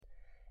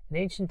In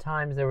ancient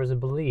times, there was a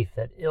belief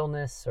that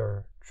illness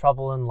or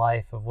trouble in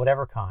life of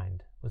whatever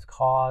kind was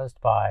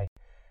caused by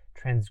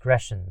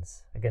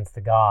transgressions against the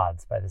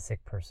gods by the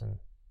sick person.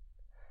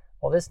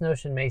 While this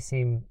notion may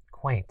seem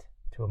quaint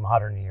to a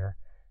modern ear,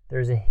 there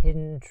is a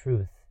hidden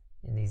truth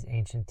in these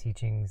ancient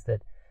teachings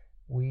that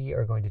we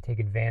are going to take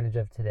advantage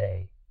of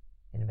today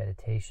in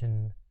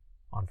meditation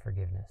on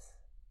forgiveness.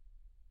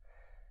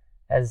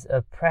 As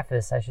a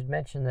preface, I should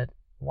mention that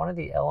one of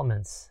the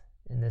elements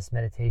in this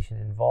meditation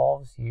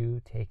involves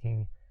you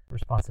taking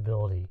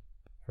responsibility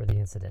for the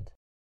incident.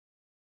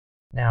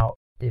 Now,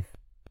 if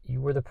you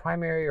were the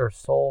primary or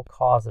sole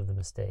cause of the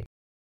mistake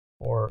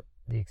or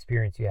the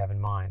experience you have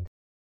in mind,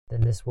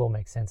 then this will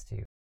make sense to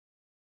you.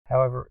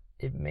 However,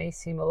 it may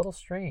seem a little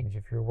strange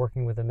if you're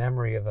working with a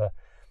memory of a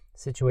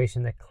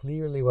situation that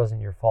clearly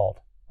wasn't your fault.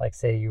 Like,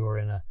 say you were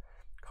in a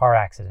car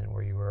accident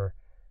where you were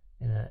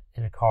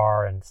in a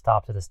car and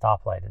stopped at a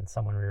stoplight and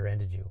someone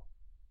rear-ended you.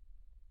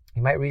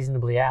 You might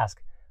reasonably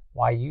ask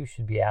why you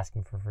should be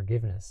asking for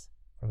forgiveness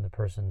from the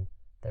person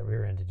that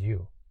rear-ended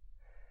you.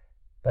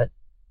 But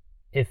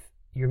if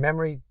your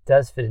memory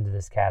does fit into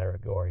this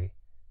category,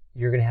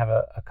 you're going to have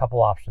a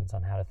couple options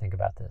on how to think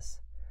about this.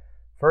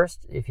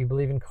 First, if you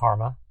believe in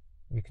karma,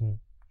 you can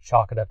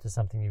chalk it up to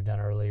something you've done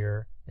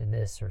earlier in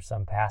this or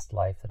some past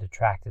life that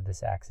attracted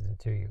this accident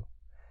to you.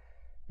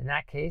 In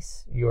that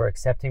case, you are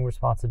accepting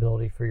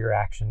responsibility for your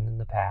action in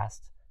the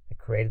past that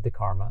created the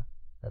karma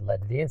that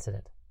led to the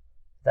incident.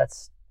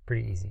 That's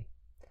pretty easy.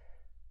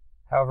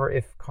 However,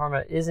 if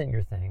karma isn't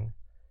your thing,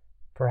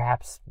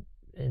 perhaps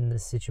in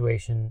this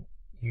situation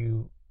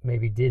you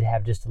maybe did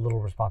have just a little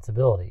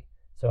responsibility.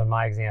 So in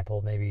my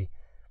example, maybe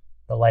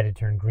the light had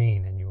turned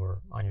green and you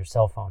were on your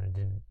cell phone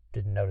and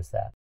didn't notice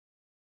that.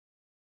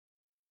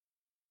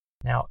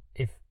 Now,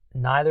 if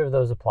neither of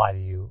those apply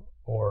to you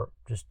or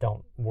just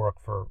don't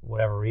work for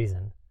whatever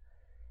reason,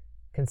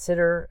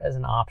 consider as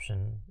an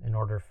option, in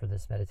order for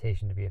this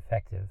meditation to be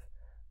effective,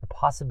 the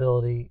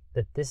possibility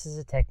that this is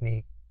a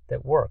technique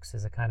that works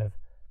as a kind of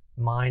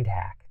mind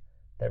hack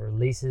that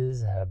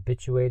releases a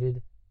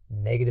habituated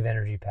negative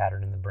energy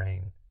pattern in the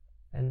brain,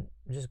 and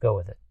just go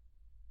with it.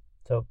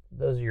 So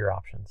those are your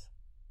options.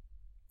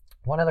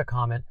 One other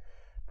comment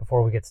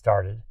before we get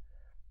started.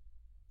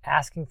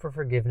 Asking for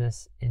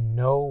forgiveness in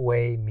no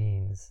way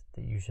means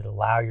that you should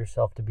allow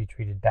yourself to be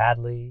treated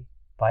badly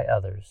by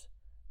others,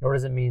 nor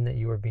does it mean that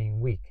you are being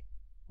weak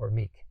or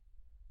meek.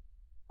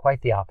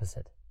 Quite the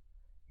opposite.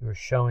 You are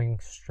showing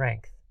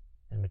strength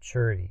and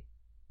maturity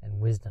and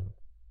wisdom.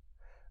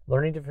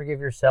 Learning to forgive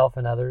yourself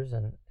and others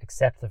and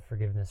accept the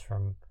forgiveness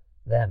from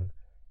them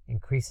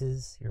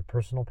increases your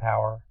personal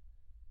power,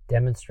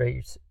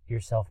 demonstrates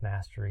your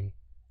self-mastery,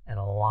 and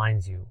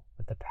aligns you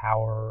with the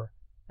power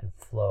and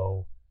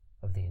flow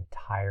of the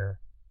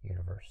entire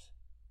universe.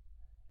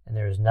 And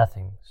there is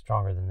nothing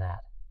stronger than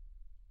that.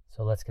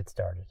 So let's get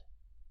started.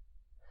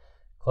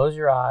 Close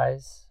your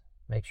eyes.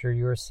 Make sure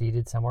you are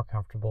seated somewhere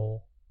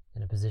comfortable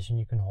in a position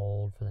you can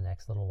hold for the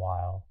next little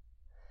while.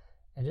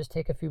 And just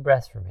take a few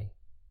breaths for me.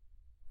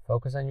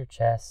 Focus on your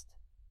chest,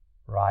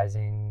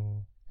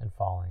 rising and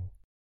falling.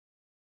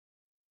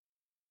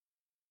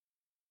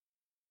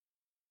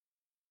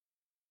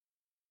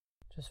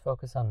 Just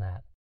focus on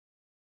that.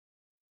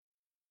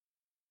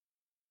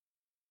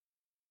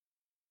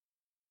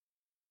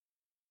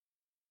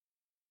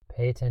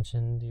 Pay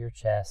attention to your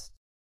chest,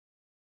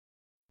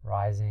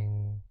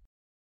 rising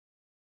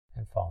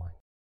and falling.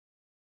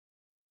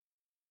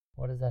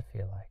 What does that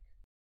feel like?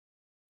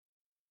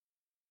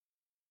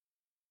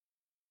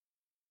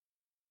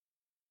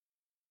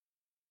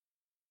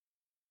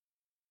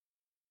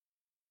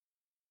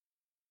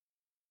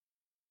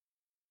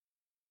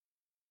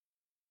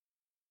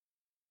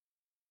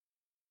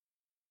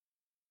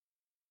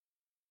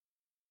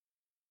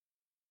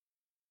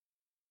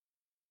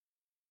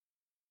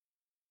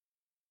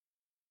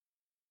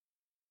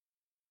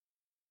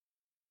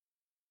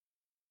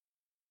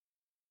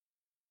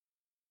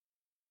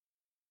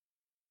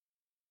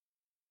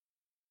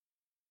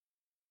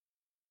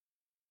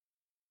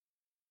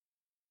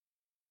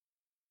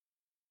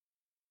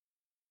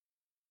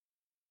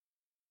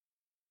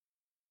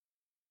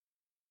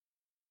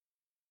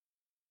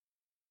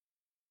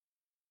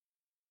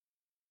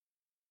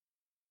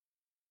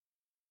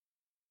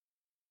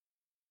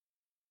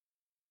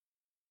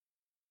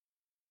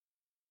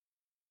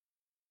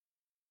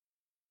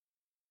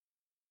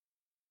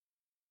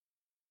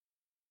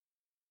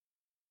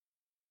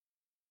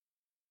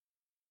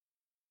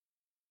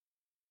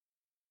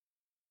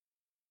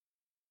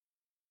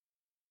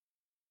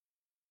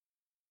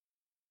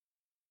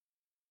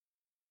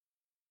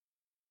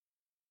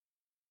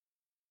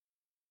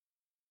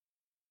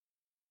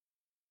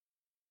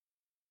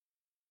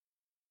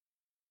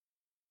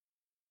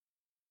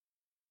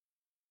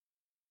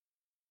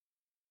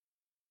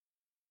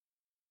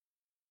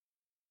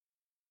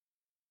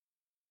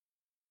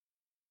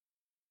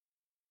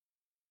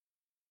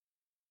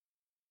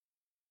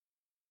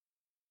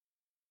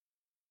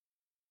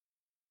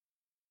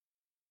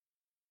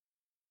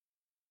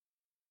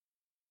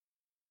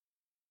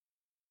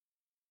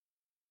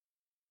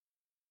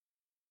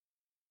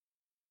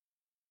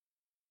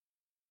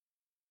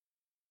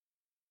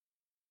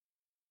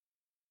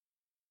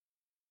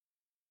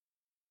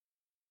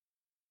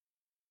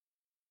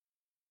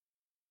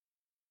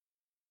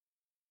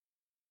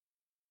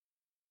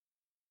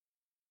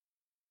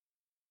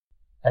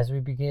 As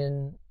we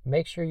begin,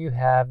 make sure you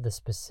have the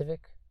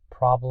specific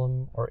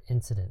problem or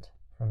incident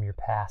from your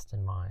past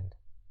in mind.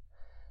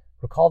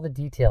 Recall the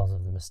details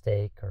of the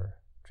mistake or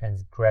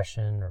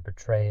transgression or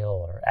betrayal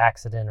or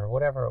accident or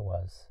whatever it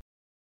was.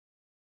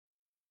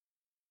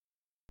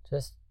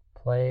 Just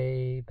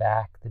play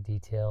back the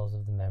details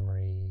of the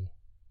memory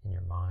in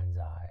your mind's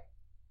eye.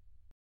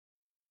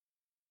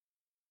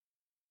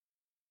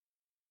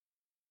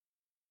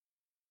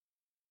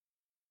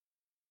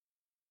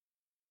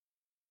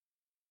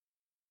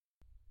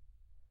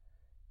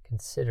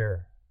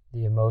 Consider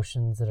the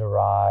emotions that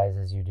arise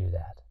as you do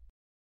that.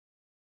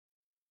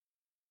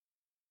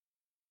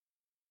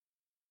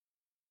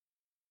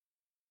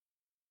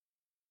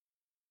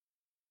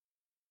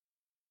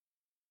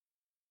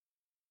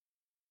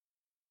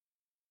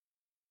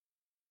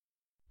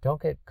 Don't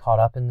get caught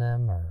up in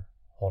them or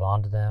hold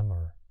on to them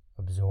or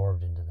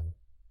absorbed into them.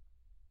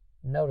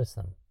 Notice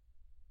them,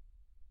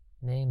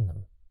 name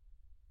them,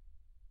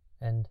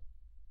 and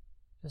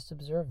just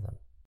observe them.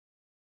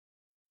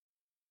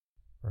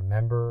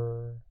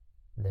 Remember,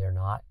 they're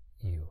not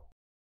you.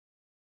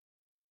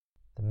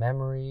 The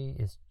memory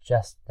is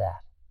just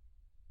that.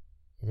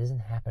 It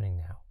isn't happening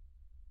now.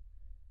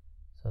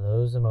 So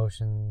those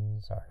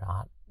emotions are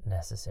not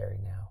necessary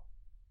now.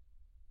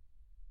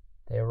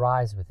 They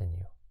arise within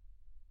you.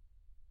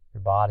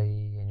 Your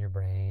body and your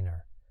brain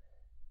are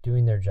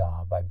doing their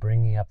job by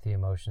bringing up the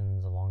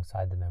emotions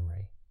alongside the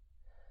memory.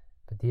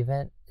 But the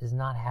event is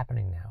not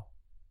happening now.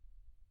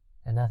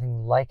 And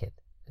nothing like it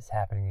is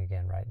happening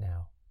again right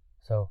now.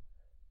 So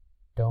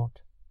don't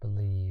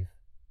believe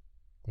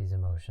these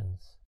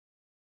emotions.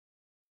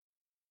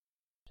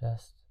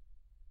 Just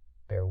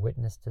bear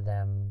witness to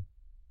them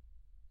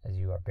as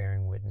you are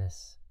bearing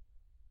witness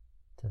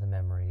to the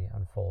memory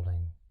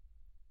unfolding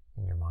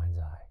in your mind's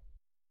eye.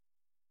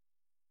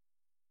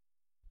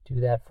 Do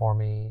that for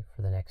me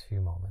for the next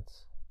few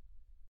moments.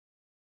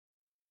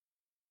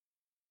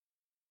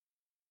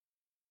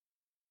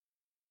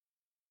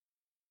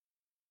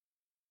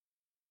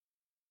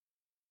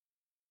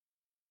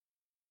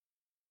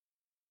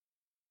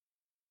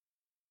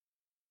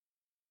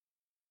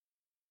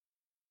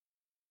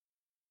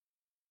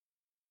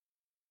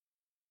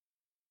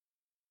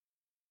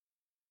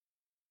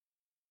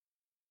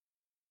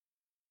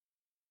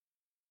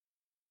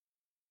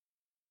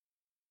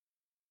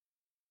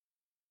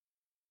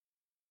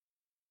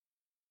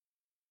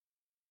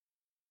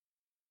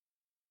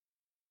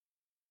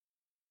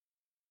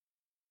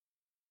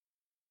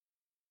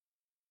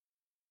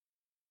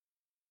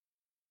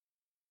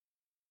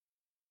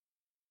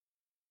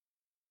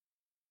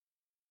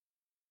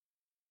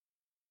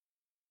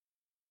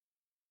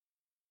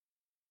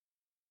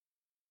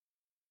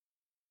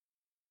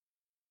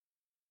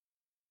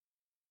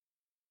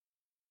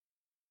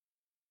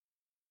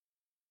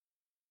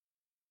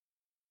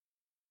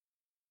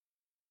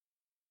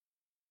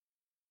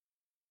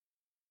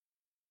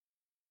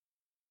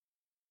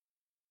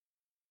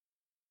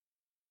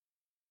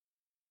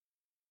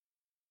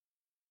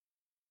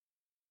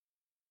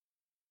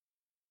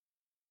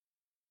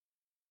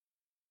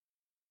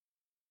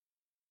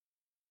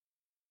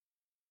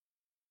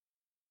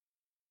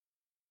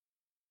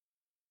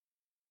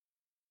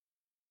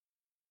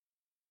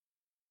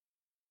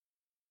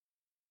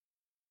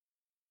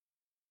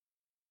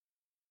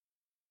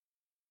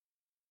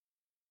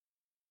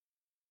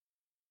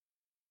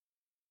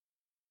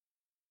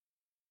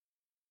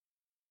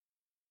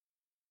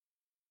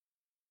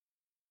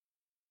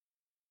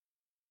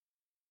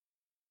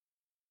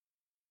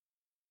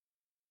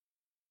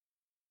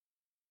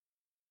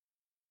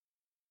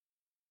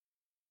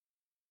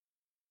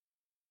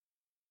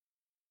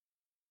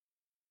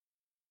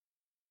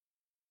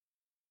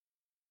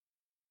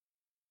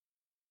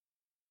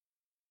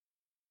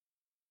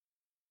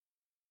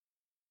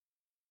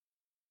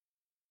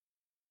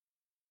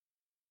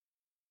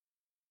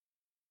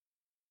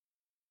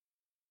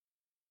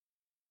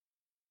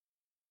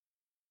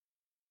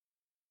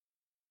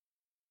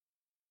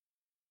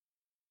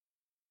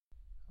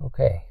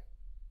 Okay,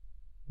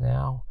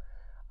 now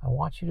I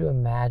want you to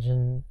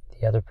imagine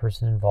the other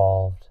person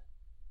involved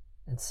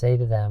and say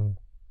to them,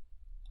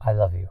 I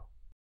love you.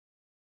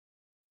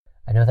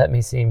 I know that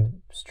may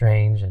seem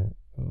strange and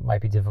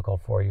might be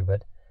difficult for you,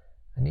 but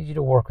I need you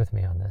to work with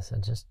me on this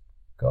and just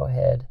go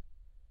ahead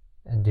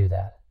and do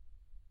that.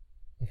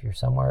 If you're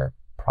somewhere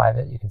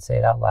private, you can say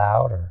it out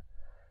loud or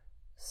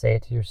say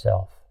it to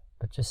yourself,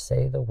 but just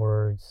say the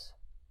words,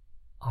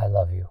 I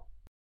love you.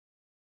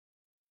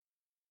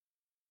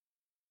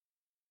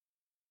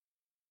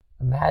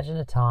 Imagine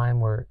a time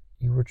where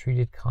you were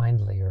treated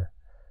kindly or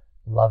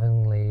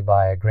lovingly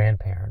by a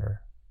grandparent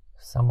or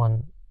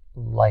someone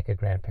like a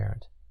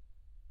grandparent,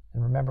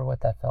 and remember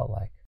what that felt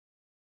like.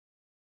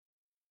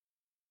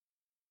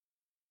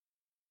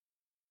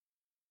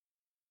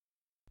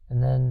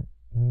 And then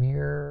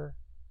mirror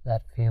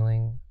that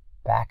feeling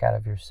back out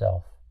of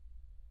yourself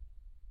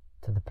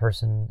to the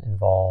person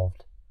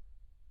involved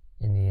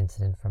in the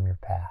incident from your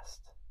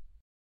past.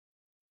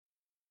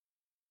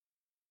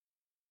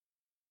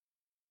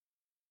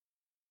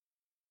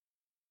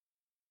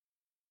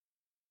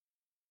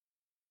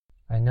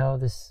 I know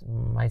this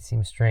might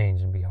seem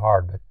strange and be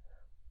hard, but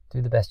do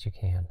the best you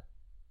can.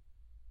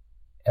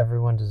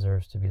 Everyone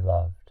deserves to be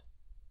loved.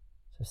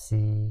 So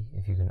see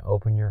if you can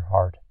open your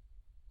heart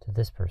to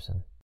this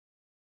person.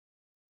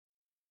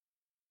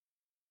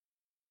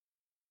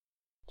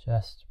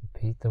 Just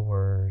repeat the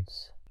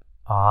words,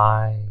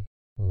 I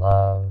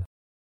love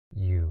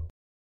you,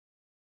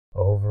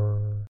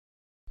 over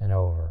and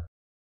over,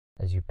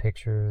 as you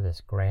picture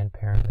this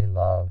grandparently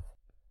love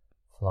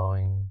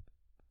flowing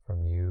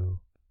from you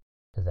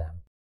to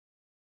them.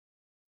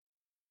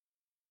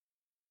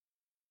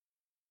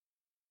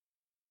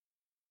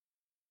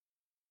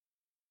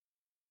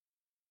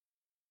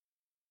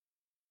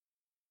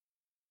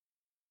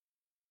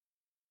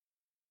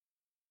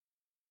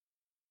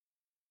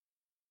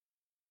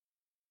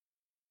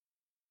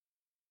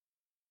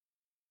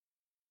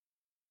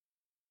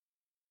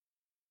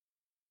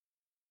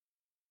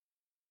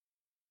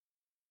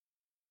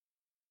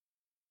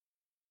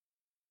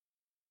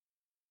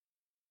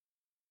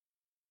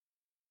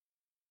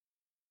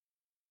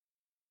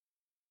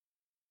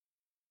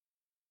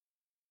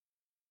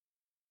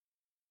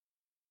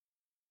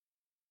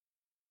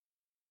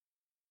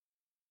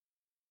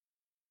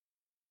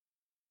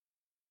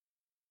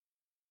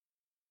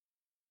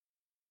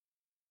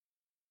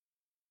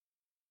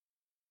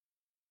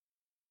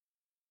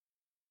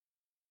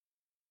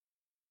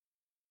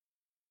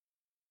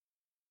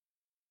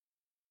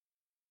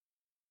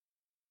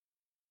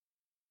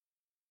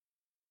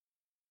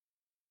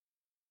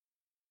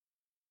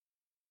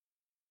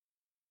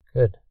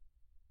 Good.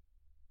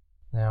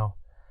 Now,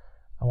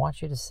 I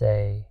want you to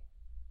say,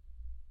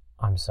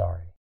 I'm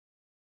sorry.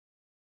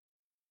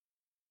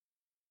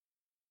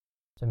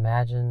 Just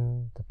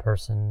imagine the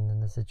person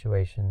and the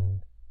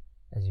situation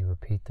as you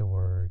repeat the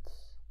words,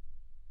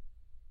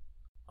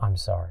 I'm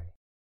sorry.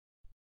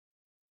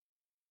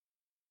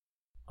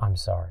 I'm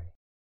sorry.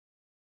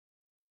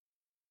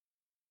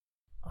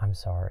 I'm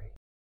sorry.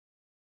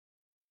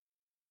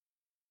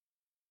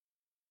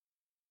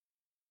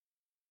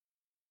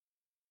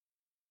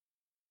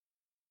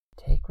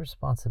 Take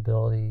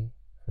responsibility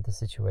for the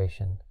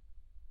situation,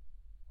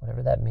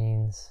 whatever that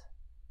means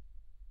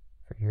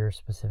for your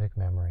specific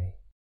memory.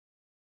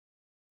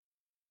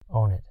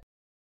 Own it.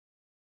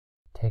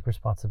 Take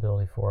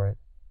responsibility for it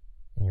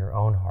in your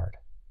own heart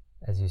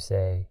as you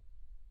say,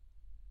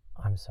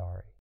 I'm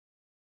sorry.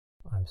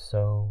 I'm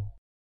so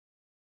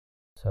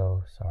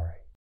sorry.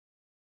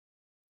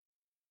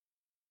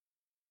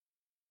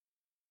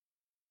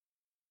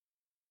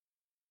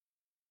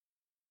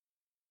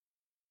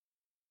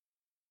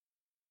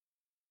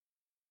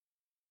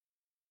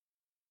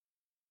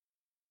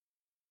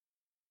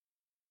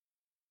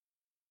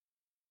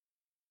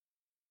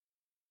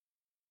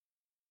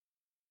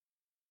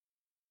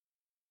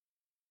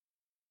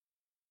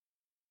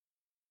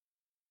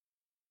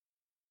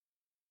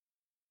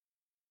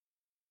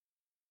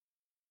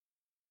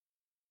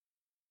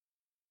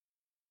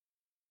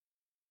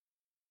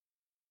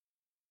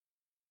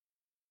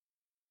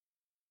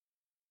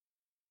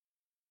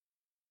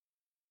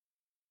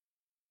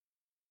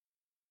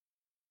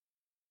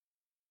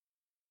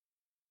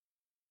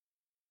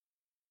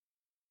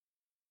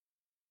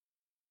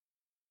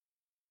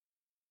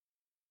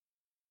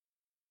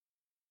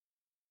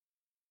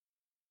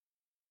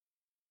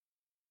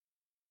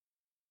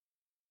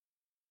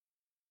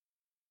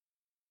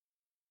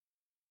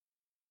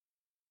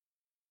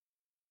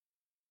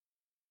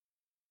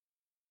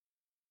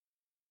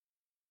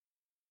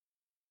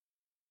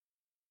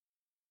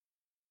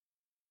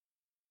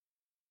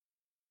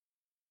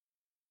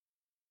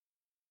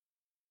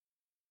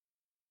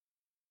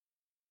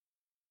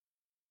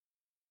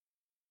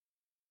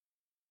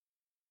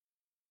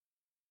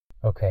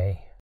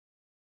 Okay,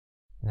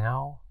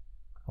 now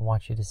I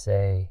want you to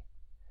say,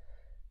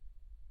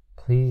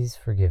 please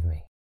forgive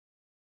me.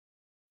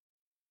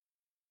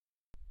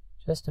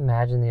 Just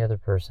imagine the other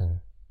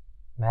person.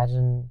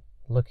 Imagine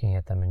looking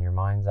at them in your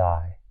mind's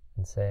eye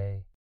and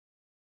say,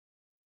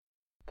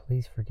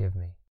 please forgive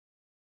me.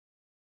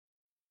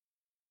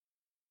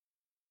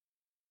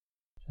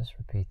 Just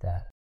repeat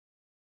that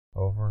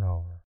over and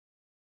over.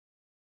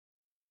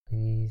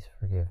 Please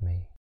forgive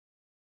me.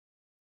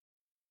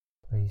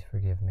 Please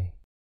forgive me.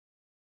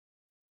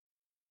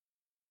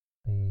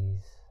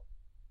 Please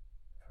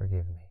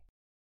forgive me.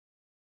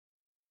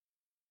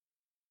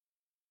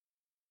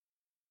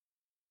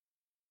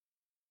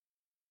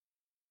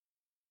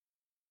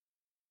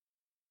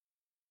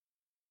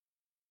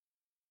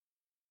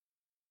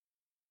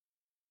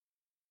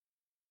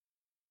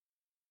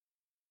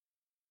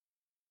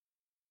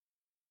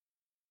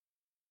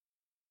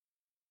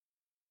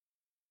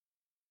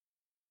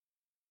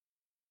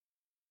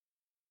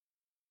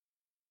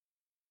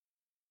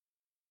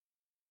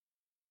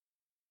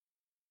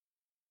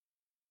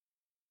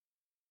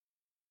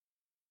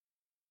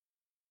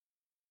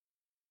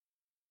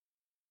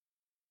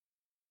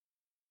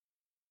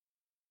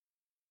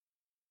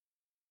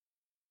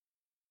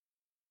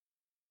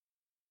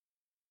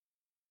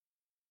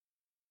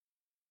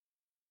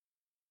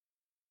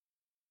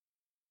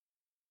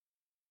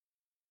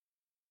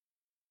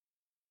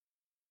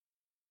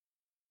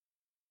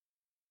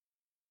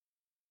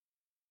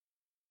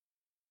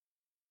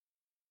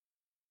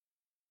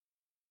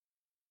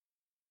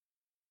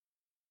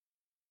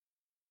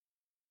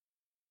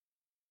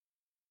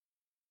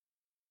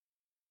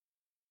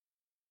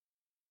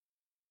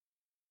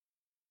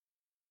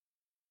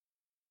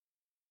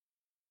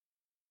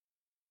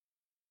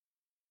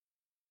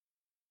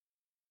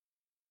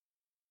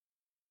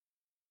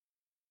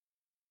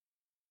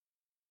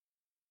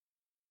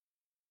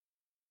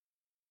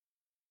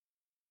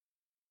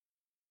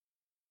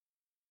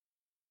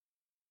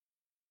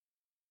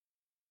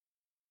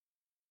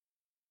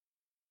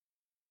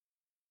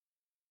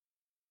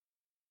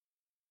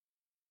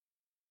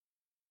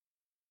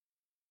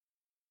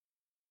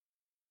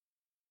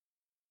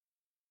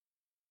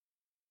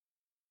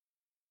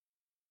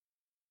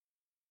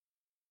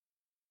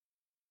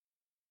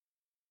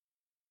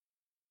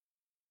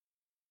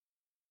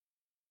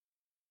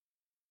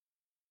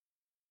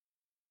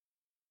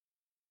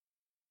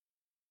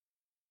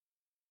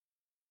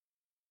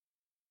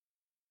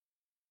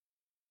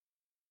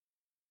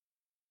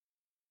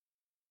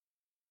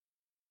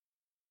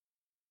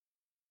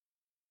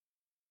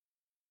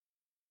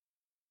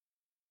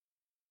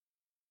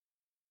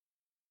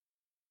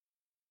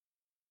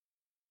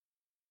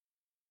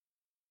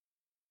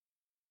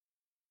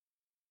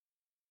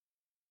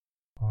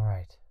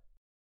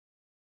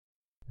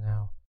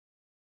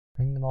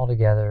 them all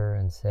together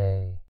and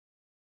say,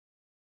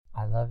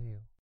 I love you.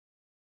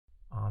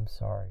 I'm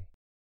sorry.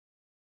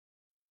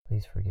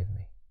 Please forgive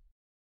me.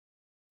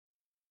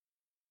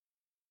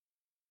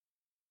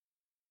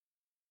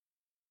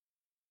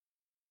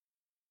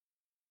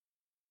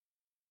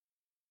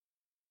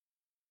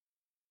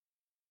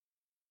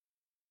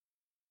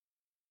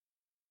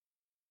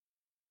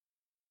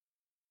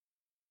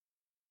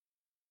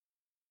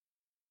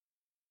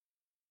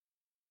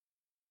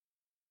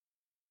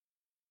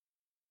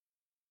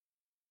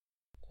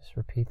 Just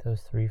repeat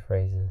those 3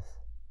 phrases.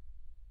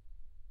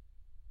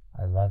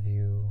 I love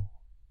you.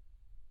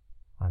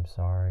 I'm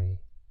sorry.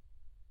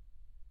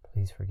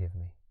 Please forgive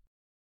me.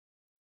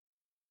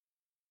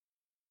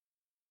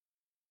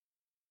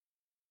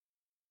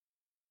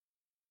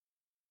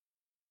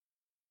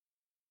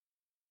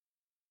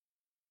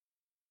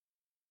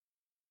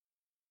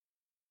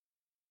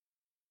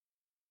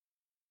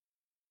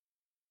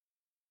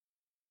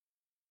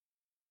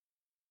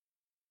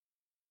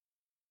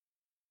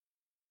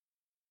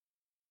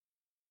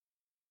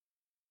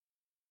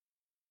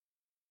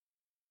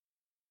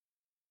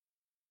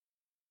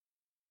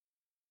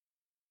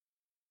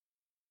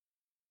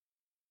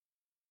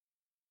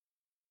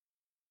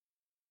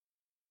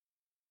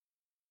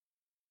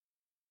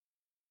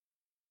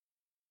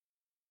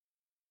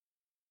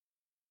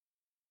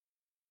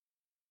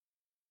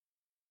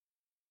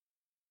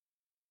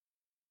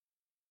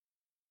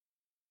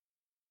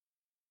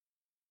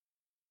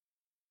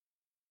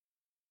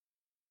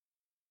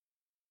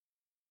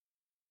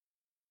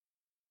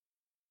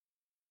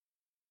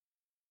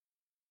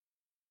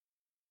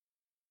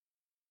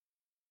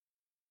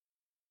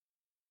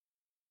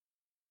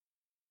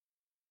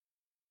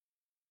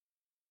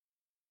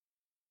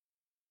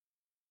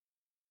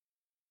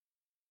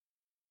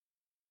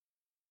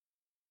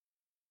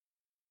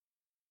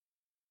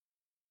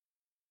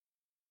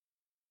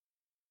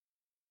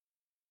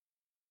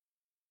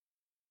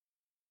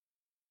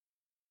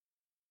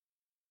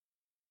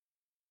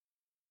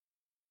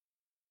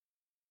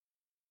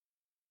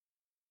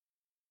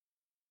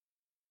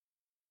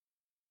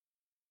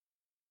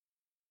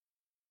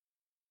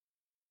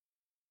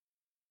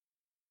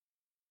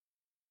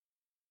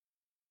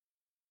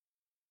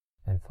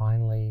 And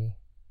finally,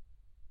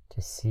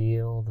 to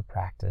seal the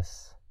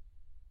practice,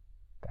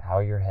 bow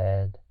your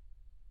head,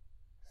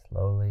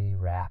 slowly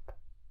wrap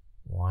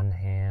one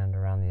hand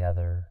around the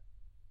other,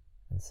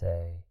 and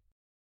say,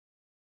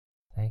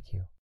 thank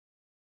you,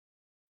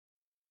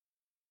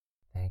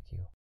 thank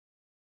you,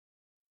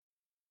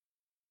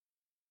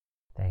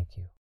 thank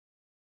you.